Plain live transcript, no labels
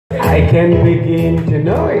I can begin to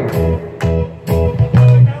know it.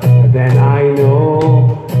 Then I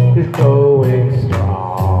know it's going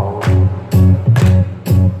strong.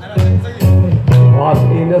 Was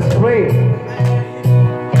in the spring,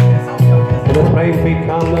 and the spring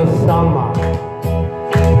become the summer.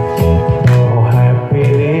 Oh,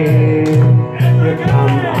 happily you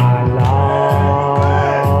come along,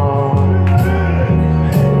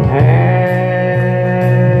 and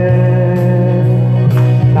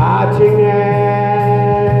touching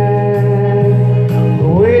hand,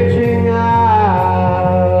 reaching out,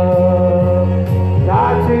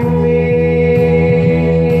 touching me,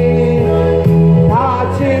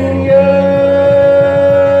 touching you,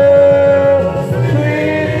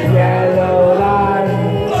 sweet yellow light.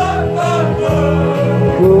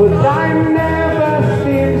 Good time never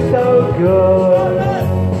seems so good.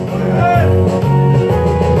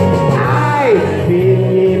 I've been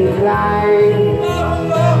inclined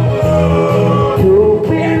to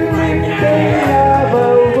believe they never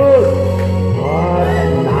would, but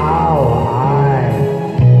now I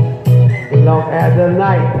look at the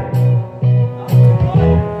night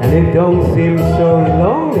and it don't seem so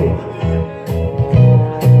lonely.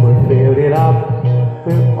 We fill it up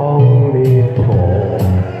with only talk.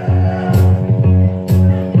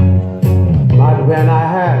 But when I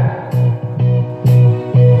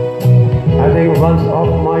think once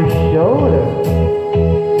off my shoulder,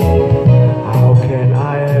 how can I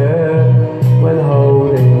hurt when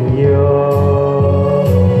holding you?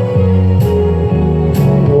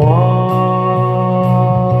 Warm,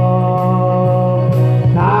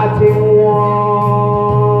 touching warm,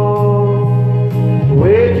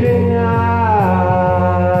 reaching out,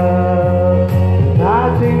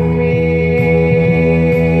 touching me,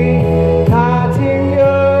 touching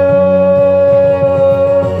you,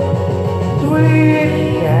 sweet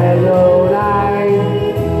yellow light.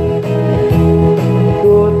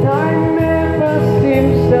 Good time never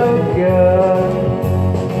seems so good.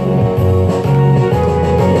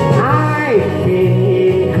 I've been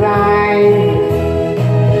inclined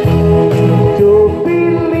to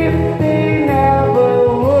believe they never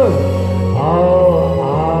would. Oh,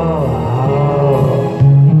 oh,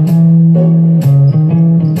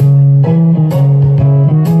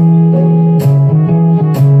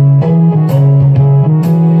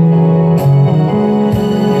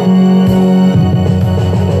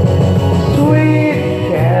 sweet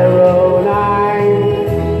Caroline,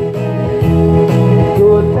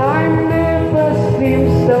 good time never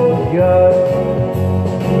seems so good.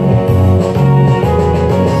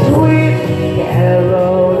 Sweet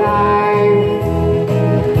Caroline,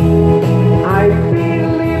 I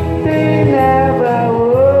believe they never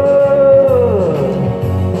would.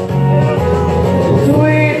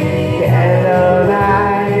 Sweet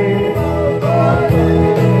Caroline,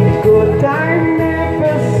 good time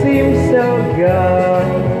never seems so good.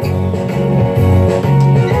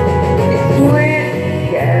 Sweet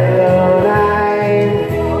Caroline,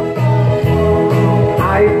 I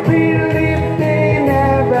believe they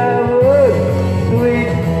never would.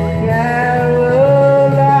 Sweet Caroline.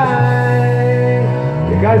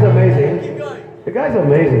 The guy's amazing. The guy's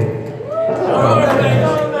amazing.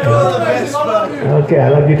 Okay, I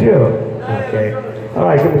love you too. Okay. All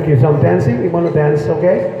right, can we keep some dancing? You want to dance,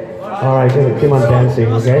 okay? All right, can we keep on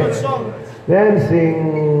dancing, okay? Dancing.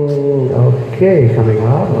 Okay, coming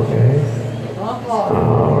up, okay.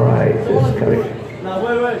 All right, it's coming. Now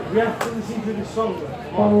wait, we have to listen to the song.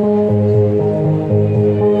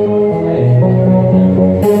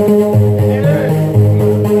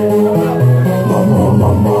 Mama,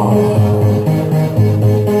 mama.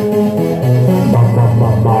 Mama,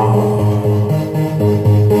 mama.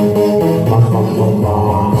 Mama, mama.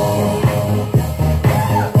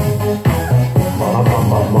 Mama,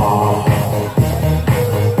 mama.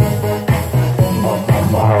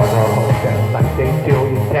 Like they do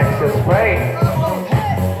in Texas rain.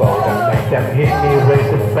 Well, don't let them hit me, raise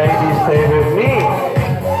the baby, stay with me.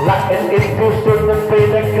 Like an institution, the pain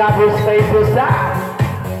that God will stay beside.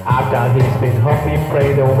 After he's been home, we pray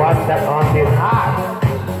the one that on his heart.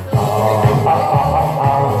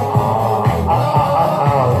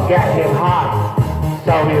 Get him hot,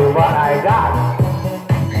 show you what I got.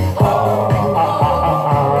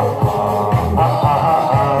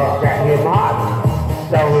 Get him hot,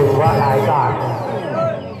 show you what I got.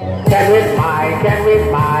 Can with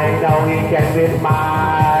my, no he can with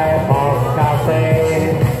my pork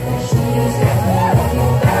cafe.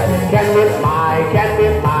 Can with my,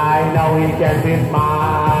 no he can with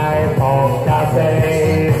my pork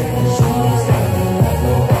cafe.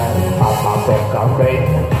 Papa pork cafe,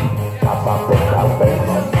 Papa pork cafe,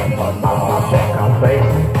 Papa pork cafe.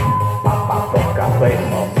 face.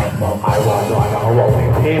 I wanna walk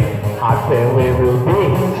with him, I feel we will be.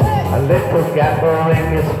 A little gathering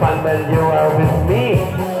is fun when you are with me.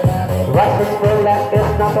 Russian roulette is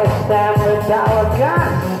not a stand without a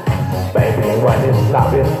gun. Baby, when it's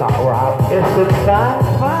love, it's not rough, it's it fun,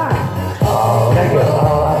 fun. Oh, thank you.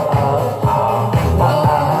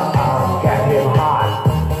 Get him hard.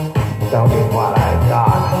 Tell me what I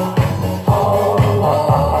got.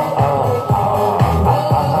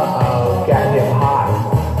 Get him hard.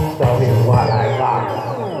 Tell me what I got.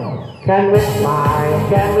 Can with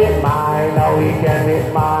mine, no he can with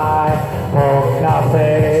mine. Oh,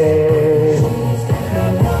 cafe.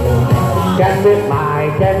 Can with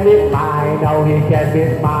mine, no he can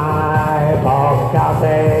with mine. Oh,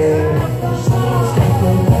 cafe.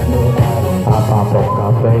 Papa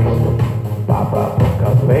poker face, Papa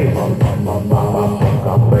poker face, Papa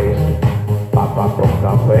poker face, Papa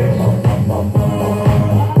poker face.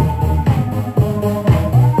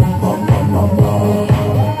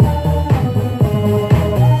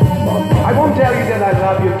 I won't tell you that I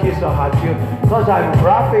love you, kiss or hug you, because I'm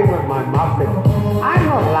bluffing with my muffin. I'm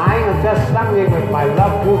not lying, I'm just slugging with my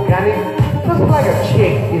love too, can it? Just like a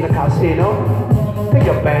chick in the casino. Pick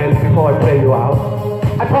a band before I play you out.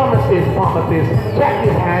 I promise this, check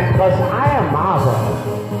his hands, because I am Marvel.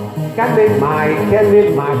 Can be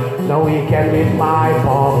mine, no he can be my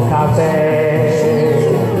Pop Cafe.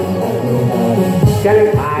 Can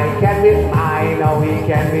be mine, no he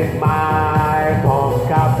can be my Pop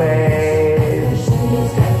Cafe.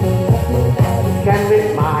 Can be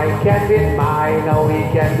mine, no he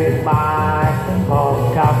can be my Pop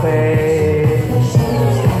Cafe.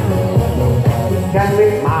 Can be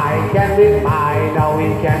mine, no he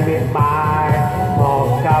can be my Pop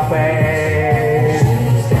Cafe.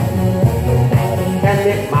 Can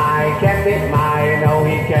be mine, no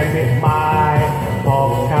he can be my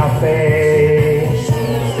Pop Cafe.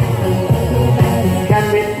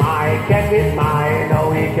 Can be mine, no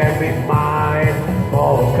he can be my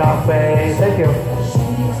Pop Cafe. Thank you.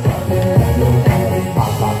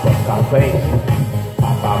 Papa Pop Cafe,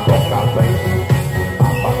 Papa Pop Cafe,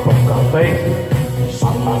 Papa Pop Cafe.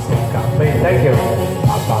 Papa Pop Cafe, thank you.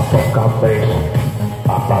 Papa Pop Cafe,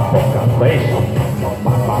 Papa Pop Cafe,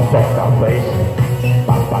 Papa Pop Cafe,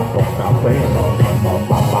 Papa Pop Cafe,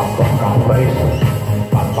 Papa Pop Cafe,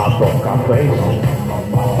 Papa Pop Cafe,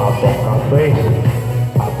 Papa Pop Cafe,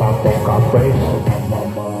 Papa Pop Cafe.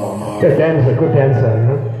 Good dancer, good dancer.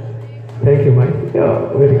 Huh? Thank you, Mike. You're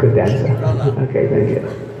a really good dancer. Okay, thank you.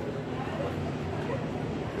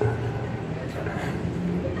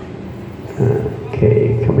 Okay,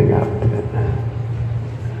 coming up.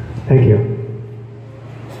 Thank you.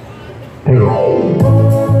 Thank you.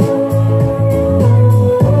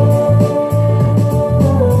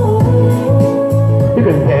 You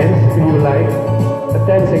can dance if you like. A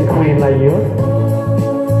dancing queen like you.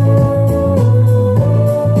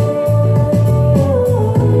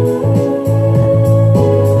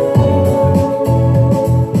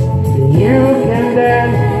 You can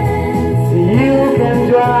dance, you can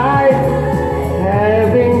drive,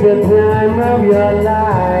 having the time of your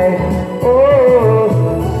life. Oh,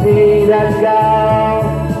 see that girl,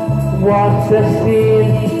 watch the scene,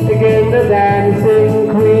 again the dancing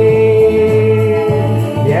queen.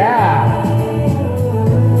 Yeah,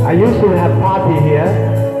 I used to have party here.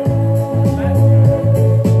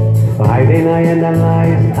 Friday night and the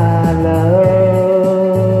lights I love,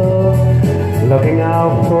 looking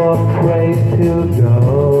out for a place to go.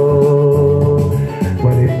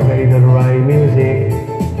 When they play the right music,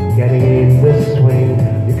 getting in the swing,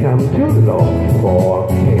 you come to look for a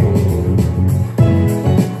king.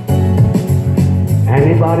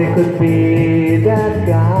 Anybody could be that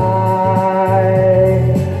guy,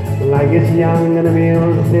 like it's young and the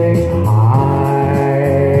music high.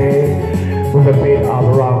 With a bit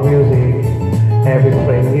of rock music,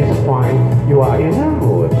 everything is fine. You are in a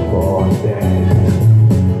mood for dance.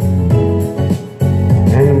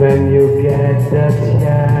 And when you get the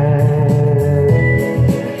chance,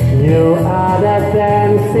 you are the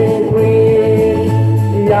dancing queen,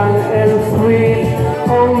 young and sweet,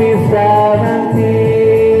 only 17.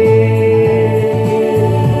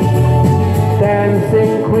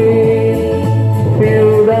 Dancing queen,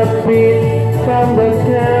 feel the beat from the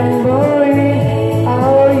tambourine.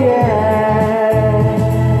 Oh yeah,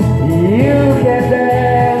 you can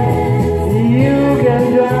dance, you can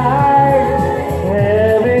drive,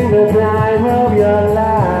 having the time of your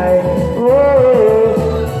life. Oh,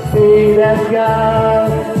 see that girl,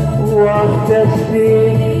 watch the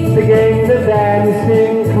scene, the game, the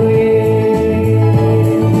dancing queen.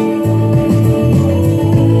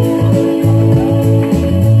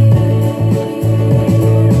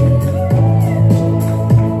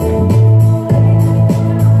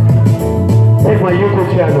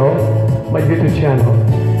 channel, my YouTube channel.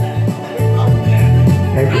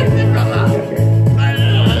 Thank you.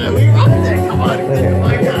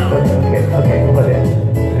 Okay, over there.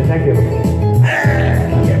 Thank you.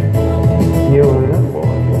 Okay. You're the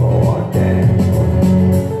boy for that.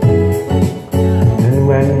 And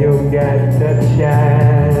when you get the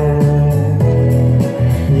chance,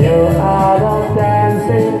 you are the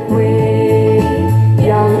dancing queen,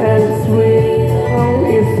 young and sweet,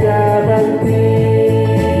 only 17.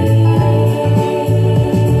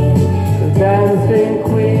 Dancing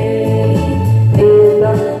queen, do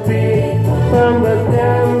the beat from the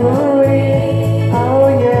tambourine. Oh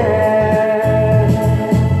yeah,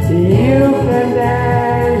 you can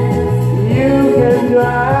dance, you can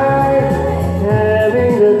drive,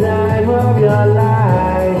 having the time of your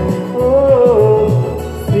life. Oh,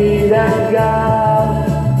 see that guy.